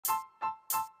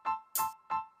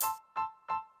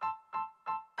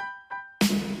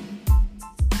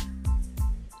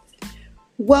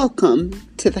Welcome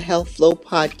to the Health Flow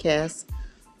Podcast.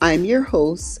 I'm your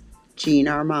host, Jean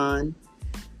Armand.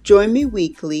 Join me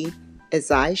weekly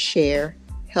as I share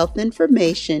health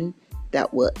information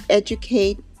that will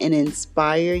educate and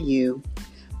inspire you.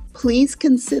 Please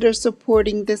consider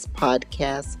supporting this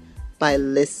podcast by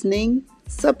listening,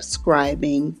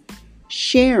 subscribing,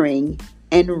 sharing,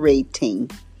 and rating.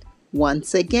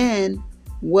 Once again,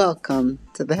 welcome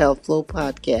to the Health Flow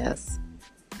Podcast.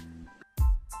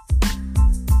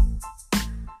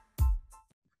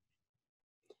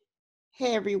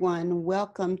 Hey everyone,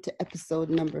 welcome to episode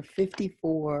number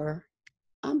 54.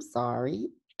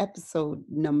 Episode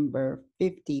number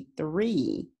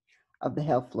 53 of the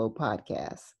Health Flow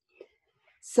Podcast.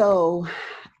 So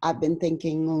I've been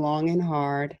thinking long and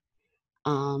hard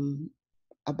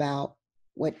about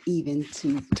what even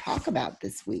to talk about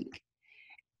this week.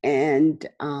 And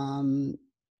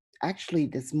actually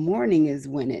this morning is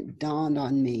when it dawned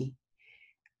on me.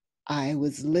 I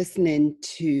was listening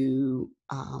to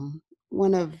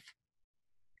one of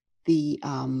the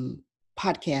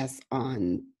podcasts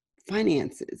on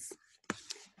finances,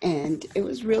 and it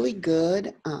was really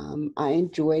good. I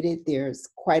enjoyed it. There's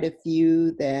quite a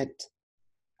few that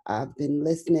I've been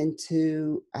listening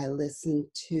to. I listened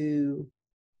to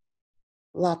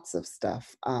lots of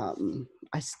stuff.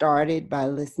 I started by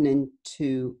listening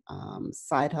to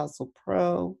Side Hustle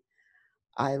Pro.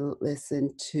 I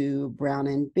listened to Brown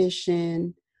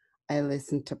Ambition. I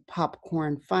listened to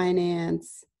Popcorn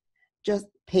Finance, just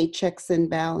Paychecks and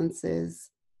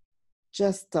Balances,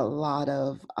 just a lot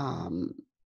of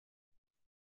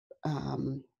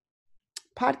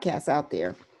podcasts out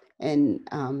there. And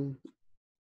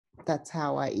that's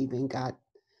how I even got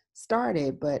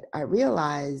started. But I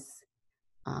realized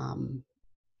my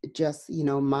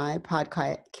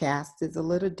podcast is a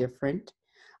little different.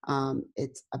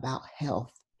 It's about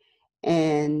health.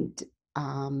 And,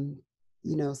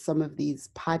 some of these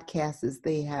podcasts,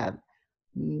 they have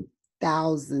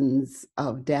thousands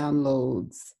of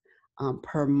downloads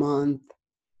per month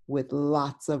with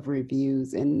lots of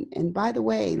reviews. And by the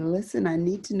way, listen, I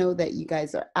need to know that you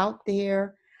guys are out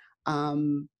there.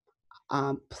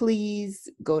 Please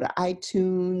go to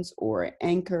iTunes or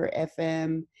Anchor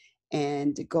FM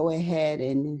and go ahead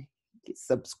and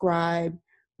subscribe,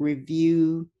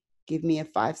 review, give me a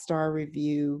 5-star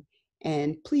review,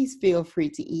 and please feel free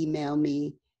to email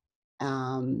me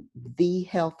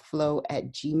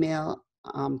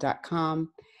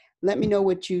thehealthflow@gmail.com. Let me know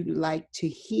what you'd like to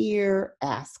hear,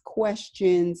 ask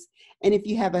questions, and if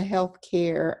you have a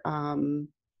healthcare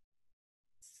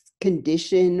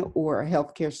condition or a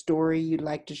healthcare story you'd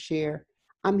like to share,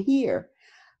 I'm here.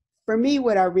 For me,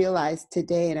 what I realized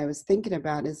today, and I was thinking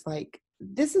about, is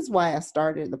this is why I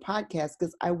started the podcast,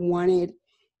 because I wanted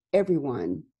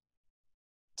everyone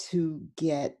to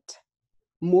get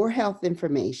more health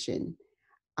information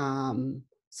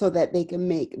so that they can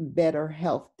make better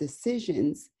health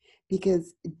decisions,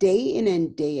 because day in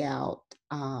and day out,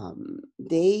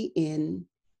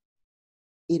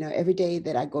 every day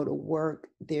that I go to work,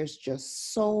 there's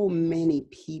just so many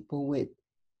people with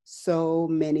so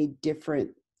many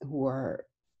different who are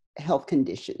health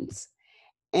conditions.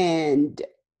 And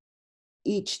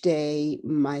each day,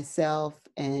 myself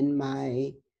and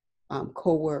my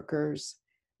coworkers,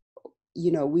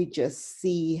 we just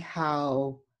see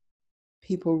how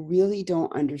people really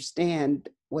don't understand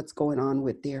what's going on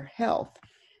with their health.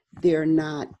 They're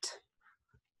not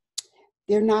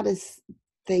as,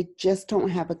 they just don't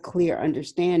have a clear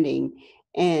understanding.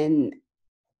 And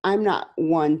I'm not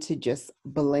one to just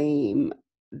blame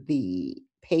the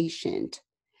patient.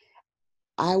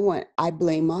 I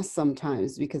blame us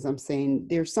sometimes, because I'm saying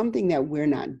there's something that we're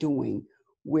not doing.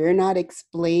 We're not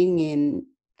explaining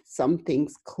some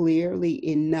things clearly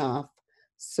enough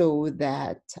so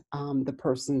that the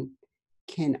person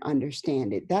can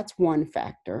understand it. That's one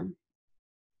factor.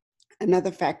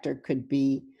 Another factor could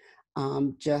be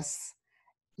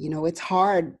it's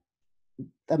hard.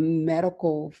 The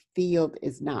medical field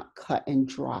is not cut and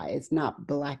dry. It's not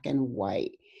black and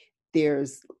white.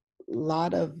 There's a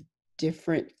lot of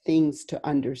different things to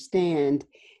understand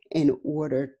in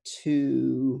order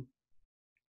to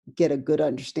get a good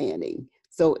understanding.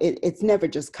 So it's never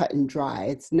just cut and dry.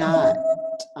 It's not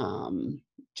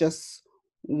just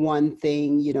one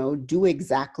thing, do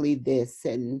exactly this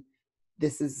and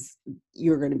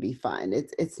you're going to be fine.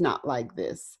 It's not like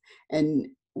this. And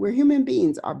we're human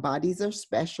beings. Our bodies are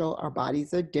special. Our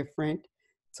bodies are different.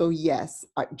 So yes,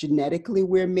 genetically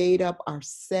we're made up. Our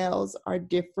cells are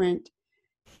different.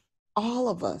 All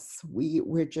of us,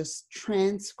 we're just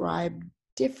transcribed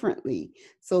differently.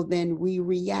 So then we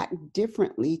react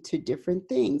differently to different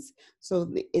things.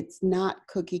 So it's not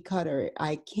cookie cutter.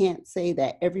 I can't say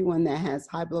that everyone that has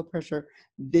high blood pressure,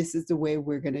 this is the way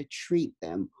we're going to treat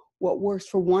them. What works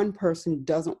for one person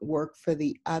doesn't work for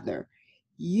the other.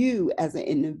 You, as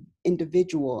an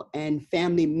individual and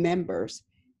family members,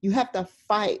 you have to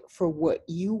fight for what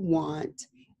you want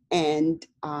and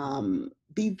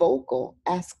be vocal,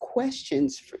 ask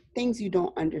questions for things you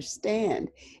don't understand.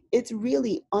 It's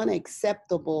really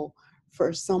unacceptable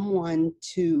for someone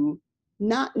to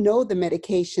not know the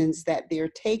medications that they're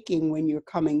taking when you're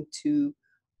coming to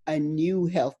a new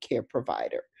healthcare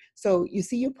provider. So you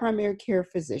see your primary care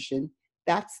physician.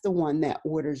 That's the one that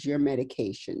orders your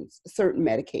medications, certain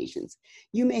medications.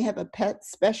 You may have a pet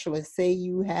specialist, say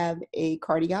you have a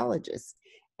cardiologist,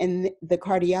 and the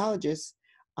cardiologist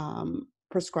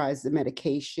prescribes the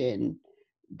medication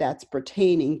that's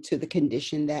pertaining to the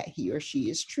condition that he or she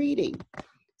is treating.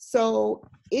 So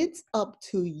it's up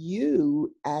to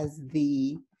you as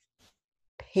the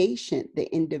patient,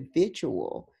 the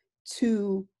individual,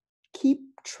 to keep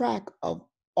track of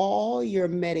all your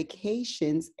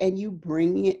medications, and you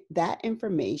bring that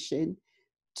information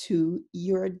to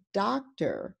your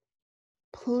doctor.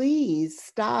 Please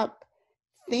stop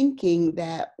thinking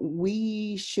that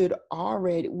we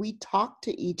talk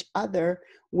to each other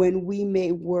when we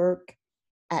may work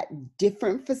at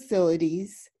different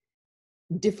facilities,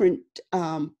 different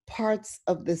parts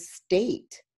of the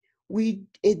state.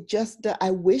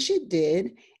 I wish it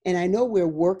did. And I know we're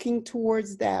working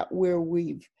towards that, where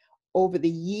we've, over the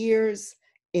years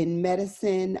in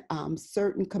medicine,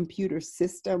 certain computer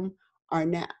system are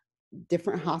now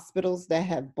different hospitals that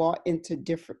have bought into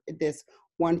this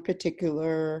one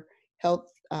particular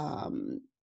health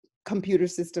computer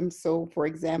system. So for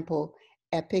example,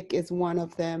 Epic is one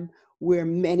of them, where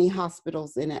many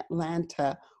hospitals in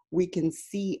Atlanta, we can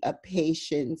see a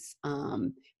patient's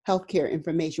healthcare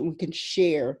information. We can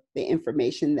share the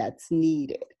information that's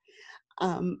needed.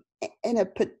 And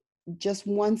just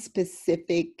one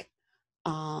specific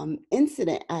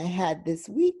incident I had this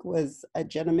week was a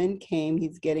gentleman came,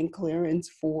 he's getting clearance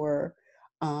for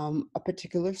a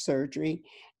particular surgery.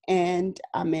 And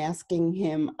I'm asking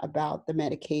him about the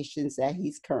medications that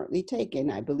he's currently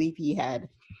taking. I believe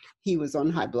he was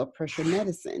on high blood pressure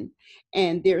medicine.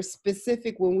 And they're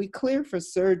specific, when we clear for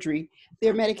surgery,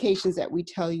 there are medications that we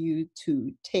tell you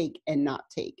to take and not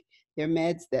take. They're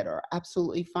meds that are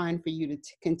absolutely fine for you to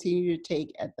continue to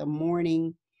take at the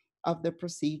morning of the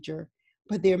procedure,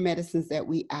 but there are medicines that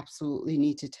we absolutely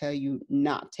need to tell you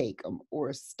not take them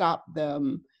or stop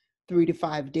them 3 to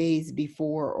 5 days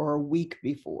before or a week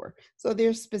before. So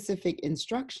there's specific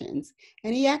instructions.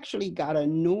 And he actually got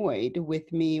annoyed with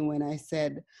me when I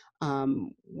said,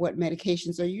 what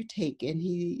medications are you taking?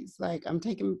 He's like, I'm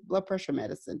taking blood pressure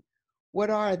medicine. What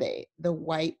are they? The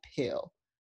white pill.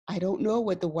 I don't know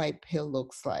what the white pill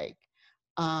looks like.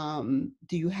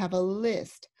 Do you have a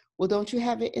list? Well, don't you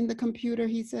have it in the computer?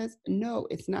 He says, no,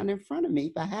 it's not in front of me.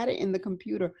 If I had it in the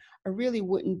computer, I really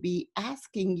wouldn't be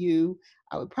asking you.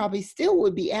 I would probably still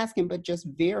would be asking, but just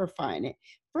verifying it.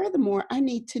 Furthermore, I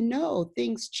need to know,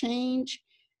 things change.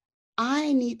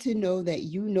 I need to know that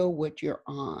you know what you're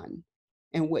on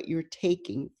and what you're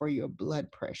taking for your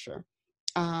blood pressure.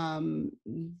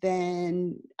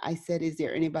 Then I said, is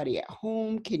there anybody at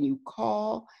home? Can you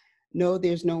call? No,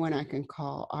 there's no one I can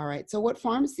call. All right. So what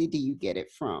pharmacy do you get it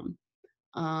from?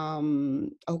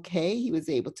 Okay. He was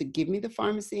able to give me the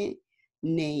pharmacy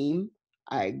name.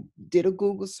 I did a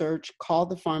Google search, called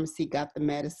the pharmacy, got the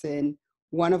medicine.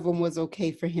 One of them was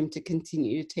okay for him to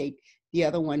continue to take. The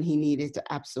other one he needed to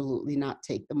absolutely not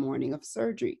take the morning of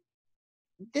surgery.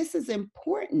 This is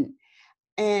important.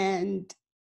 And,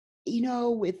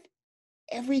 with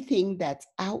everything that's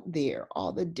out there,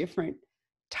 all the different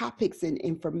topics and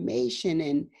information,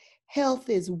 and health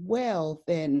is wealth,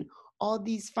 and all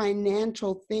these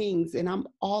financial things. And I'm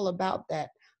all about that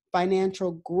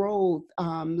financial growth,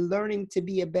 learning to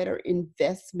be a better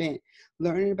investment,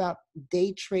 learning about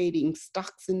day trading,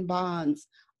 stocks and bonds,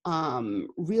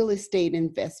 real estate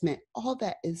investment. All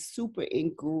that is super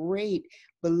and great.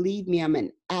 Believe me, I'm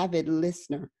an avid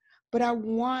listener, but I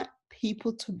want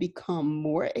people to become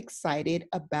more excited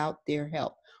about their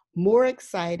health, more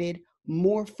excited,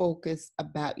 more focused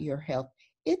about your health.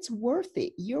 It's worth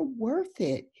it. You're worth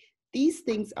it. These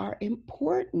things are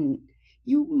important.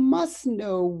 You must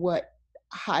know what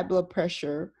high blood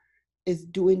pressure is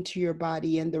doing to your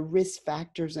body and the risk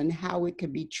factors and how it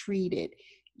could be treated,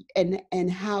 and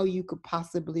how you could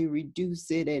possibly reduce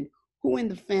it, and who in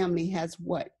the family has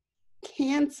what.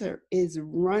 Cancer is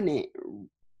running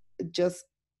just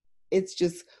it's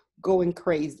just going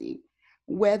crazy.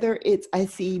 whether it's, I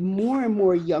see more and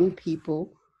more young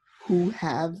people who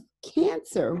have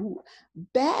cancer, who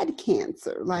bad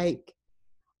cancer, like,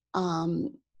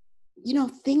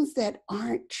 things that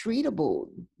aren't treatable,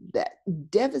 that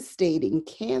devastating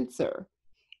cancer.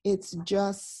 It's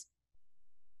just,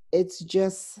 it's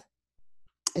just,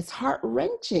 it's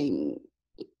heart-wrenching.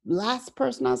 Last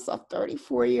person I saw,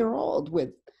 34-year-old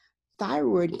with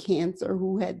thyroid cancer,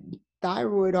 who had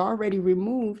thyroid already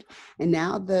removed, and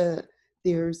now there's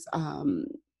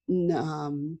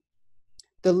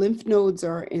the lymph nodes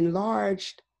are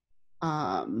enlarged,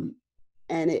 and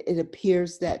it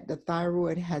appears that the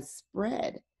thyroid has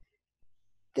spread.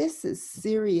 This is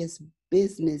serious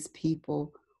business,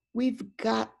 people. We've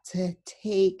got to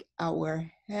take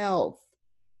our health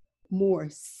more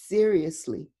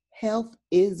seriously. Health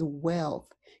is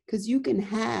wealth, because you can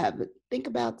think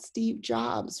about Steve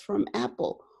Jobs from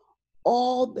Apple,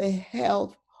 all the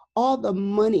health, all the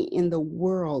money in the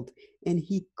world, and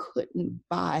he couldn't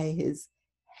buy his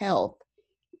health.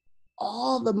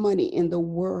 All the money in the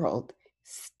world,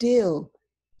 still,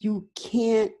 you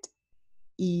can't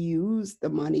use the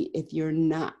money if you're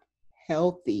not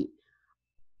healthy.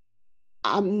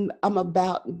 I'm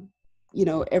about,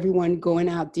 everyone going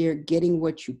out there getting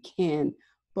what you can,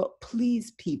 but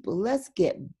please, people, let's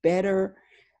get better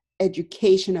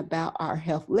education about our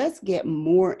health. Let's get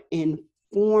more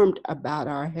informed about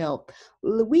our health.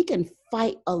 We can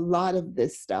fight a lot of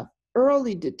this stuff.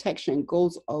 Early detection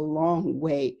goes a long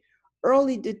way.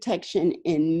 Early detection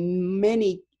in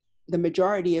the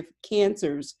majority of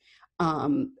cancers,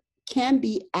 can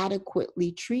be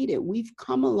adequately treated. We've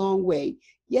come a long way.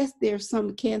 Yes, there's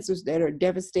some cancers that are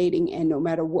devastating, and no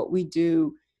matter what we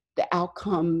do, the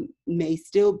outcome may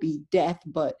still be death,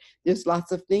 but there's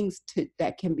lots of things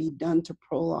that can be done to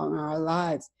prolong our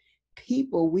lives.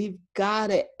 People, we've got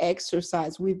to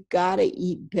exercise. We've got to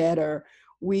eat better.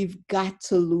 We've got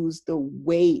to lose the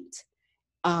weight.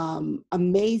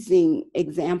 Amazing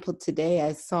example today.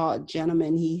 I saw a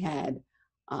gentleman, he had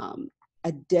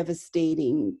a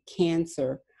devastating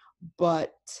cancer,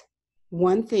 but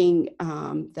one thing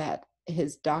that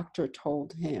his doctor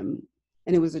told him,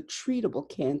 and it was a treatable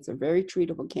cancer, very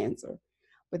treatable cancer,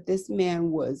 but this man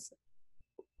was,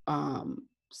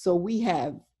 so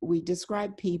we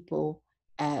describe people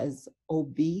as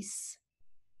obese,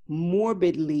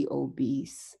 morbidly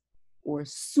obese, or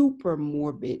super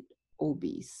morbid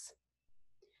obese.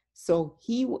 So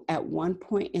he, at one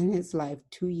point in his life,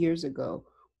 2 years ago,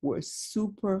 was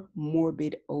super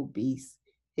morbid obese.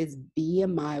 His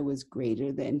BMI was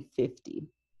greater than 50.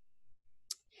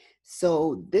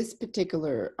 So this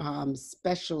particular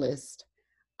specialist,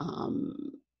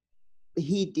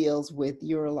 he deals with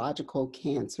urological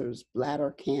cancers,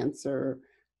 bladder cancer,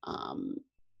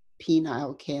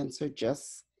 penile cancer,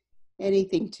 just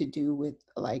anything to do with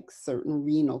like certain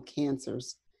renal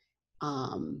cancers,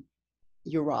 urology.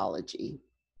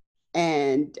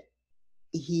 And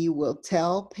he will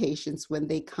tell patients when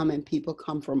they come, and people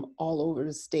come from all over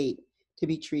the state to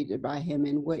be treated by him.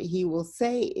 And what he will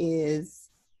say is,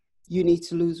 you need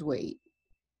to lose weight.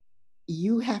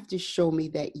 You have to show me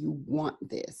that you want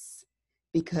this,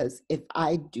 because if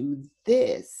I do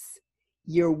this,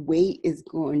 your weight is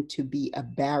going to be a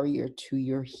barrier to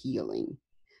your healing.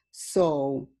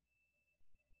 So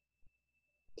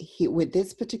with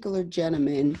this particular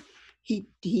gentleman,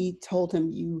 he told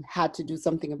him, you had to do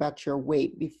something about your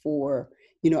weight before,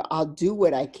 I'll do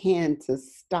what I can to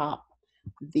stop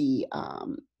the,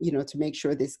 to make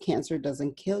sure this cancer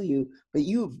doesn't kill you, but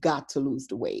you've got to lose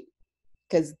the weight.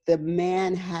 Because the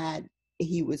man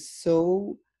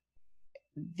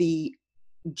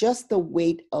just the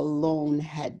weight alone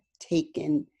had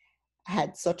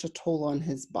such a toll on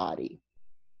his body.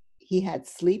 He had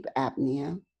sleep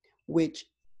apnea, which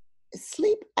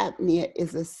sleep apnea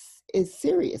is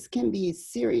serious, can be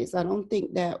serious. I don't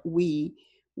think that we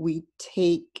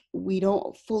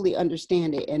don't fully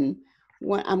understand it. And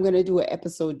I'm going to do an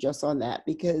episode just on that,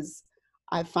 because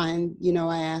I find,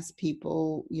 I ask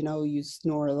people, you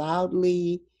snore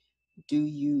loudly. Do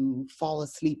you fall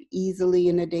asleep easily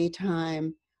in the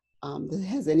daytime?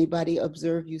 Has anybody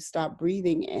observed you stop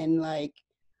breathing? And I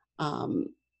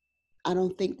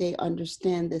don't think they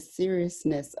understand the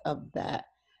seriousness of that.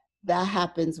 That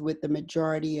happens with the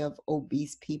majority of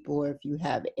obese people, or if you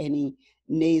have any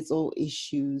nasal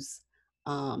issues.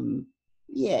 And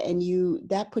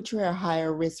that puts you at a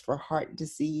higher risk for heart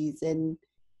disease and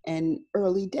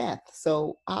early death.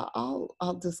 So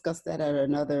I'll discuss that at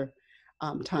another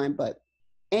time. But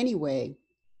anyway,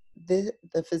 the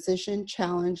physician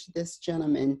challenged this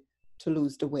gentleman to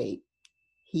lose the weight.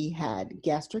 He had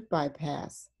gastric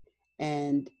bypass,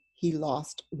 and he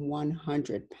lost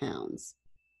 100 pounds.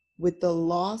 With the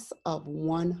loss of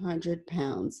 100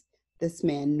 pounds, this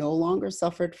man no longer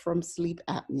suffered from sleep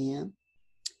apnea.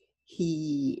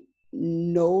 He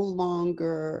no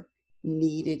longer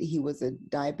he was a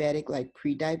diabetic, like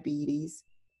pre-diabetes.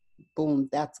 Boom,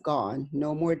 that's gone.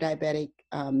 No more diabetic,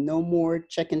 no more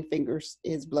checking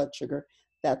his blood sugar.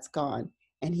 That's gone.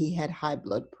 And he had high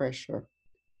blood pressure.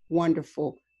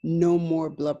 Wonderful. No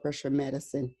more blood pressure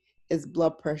medicine. His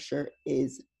blood pressure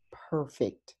is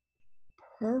perfect.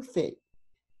 Perfect.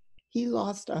 He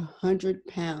lost 100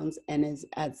 pounds and is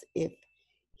as if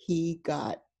he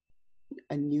got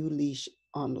a new leash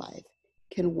on life.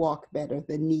 Can walk better,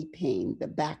 the knee pain, the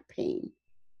back pain,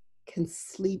 can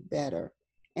sleep better.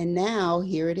 And now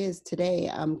here it is today.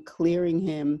 I'm clearing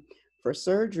him for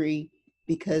surgery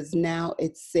because now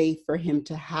it's safe for him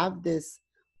to have this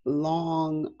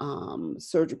long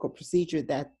surgical procedure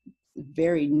that's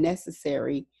very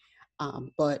necessary.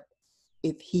 But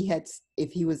if he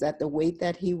was at the weight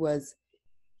that he was,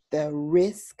 the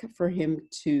risk for him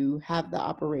to have the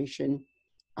operation,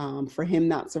 for him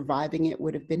not surviving it,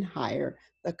 would have been higher.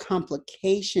 The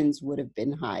complications would have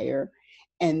been higher.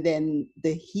 And then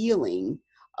the healing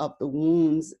of the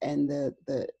wounds and the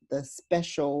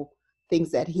special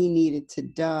things that he needed to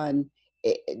done,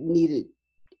 it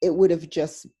would have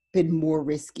just been more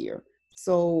riskier.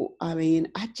 So, I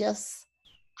mean, I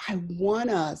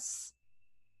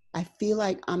feel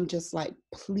like I'm just like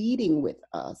pleading with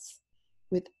us,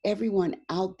 with everyone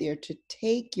out there, to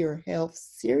take your health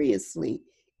seriously.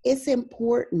 It's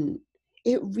important.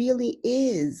 It really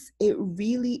is. It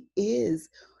really is.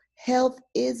 Health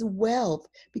is wealth,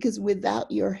 because without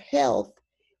your health,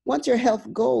 once your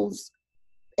health goes,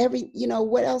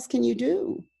 what else can you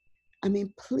do? I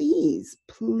mean, please,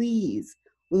 please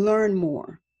learn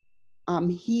more. I'm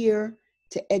here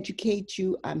to educate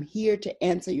you. I'm here to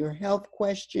answer your health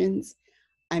questions.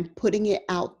 I'm putting it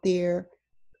out there,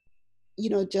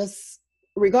 just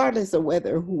regardless of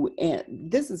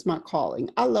and this is my calling.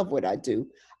 I love what I do.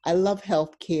 I love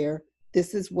healthcare.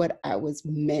 This is what I was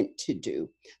meant to do.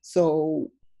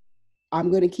 So I'm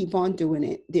going to keep on doing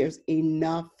it. There's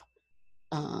enough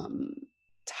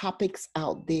topics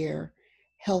out there,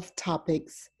 health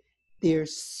topics.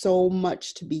 There's so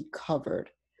much to be covered.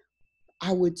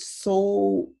 I would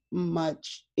so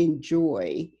much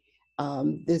enjoy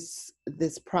this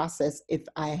process if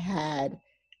I had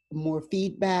more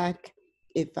feedback,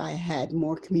 if I had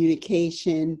more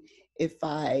communication, if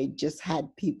I just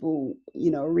had people,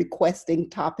 requesting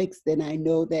topics. Then I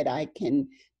know that I can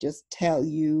just tell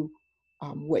you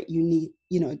what you need,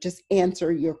 just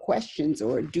answer your questions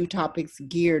or do topics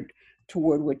geared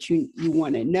toward what you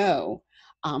want to know.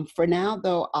 For now,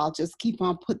 though, I'll just keep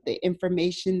on put the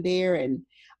information there, and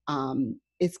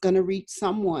it's going to reach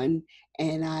someone.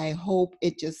 And I hope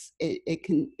it just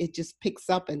picks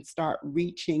up and start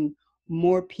reaching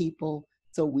more people,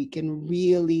 so we can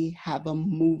really have a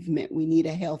movement. We need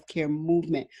a healthcare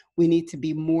movement. We need to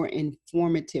be more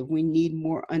informative. We need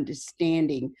more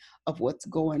understanding of what's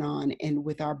going on and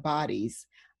with our bodies.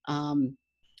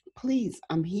 Please,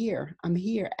 I'm here. I'm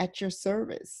here at your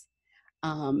service,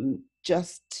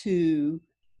 just to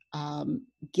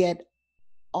get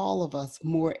all of us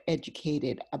more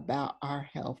educated about our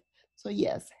health. So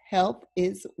yes, health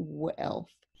is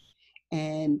wealth.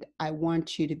 And I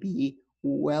want you to be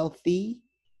wealthy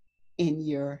in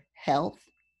your health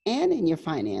and in your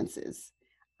finances.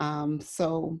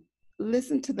 So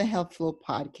listen to the Health Flow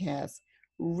podcast,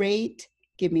 rate,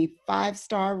 give me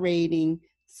 5-star rating,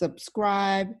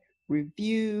 subscribe,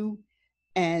 review,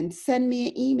 and send me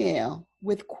an email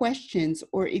with questions,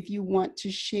 or if you want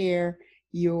to share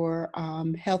your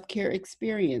healthcare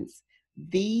experience.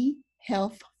 The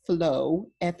Health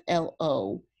Flow,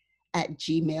 FLO, at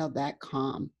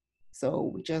gmail.com.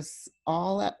 So just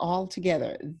all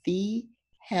together, the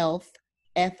Health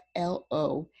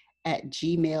FLO at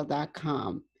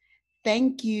gmail.com.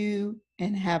 Thank you,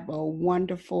 and have a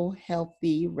wonderful,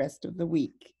 healthy rest of the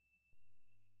week.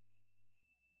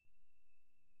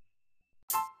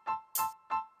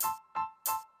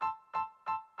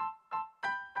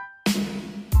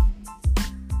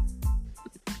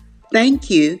 Thank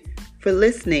you for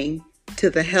listening to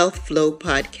the Health Flow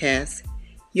podcast.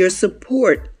 Your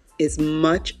support is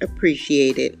much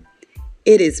appreciated.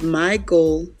 It is my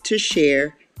goal to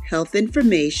share health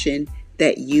information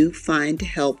that you find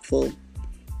helpful.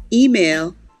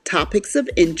 Email topics of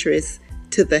interest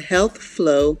to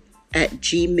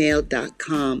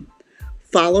thehealthflow@gmail.com.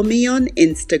 Follow me on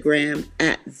Instagram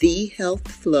at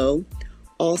thehealthflow,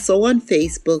 also on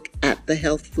Facebook at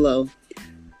thehealthflow.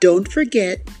 Don't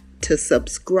forget to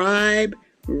subscribe,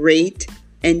 rate,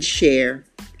 and share.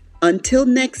 Until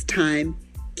next time,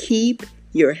 keep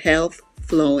your health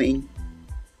flowing.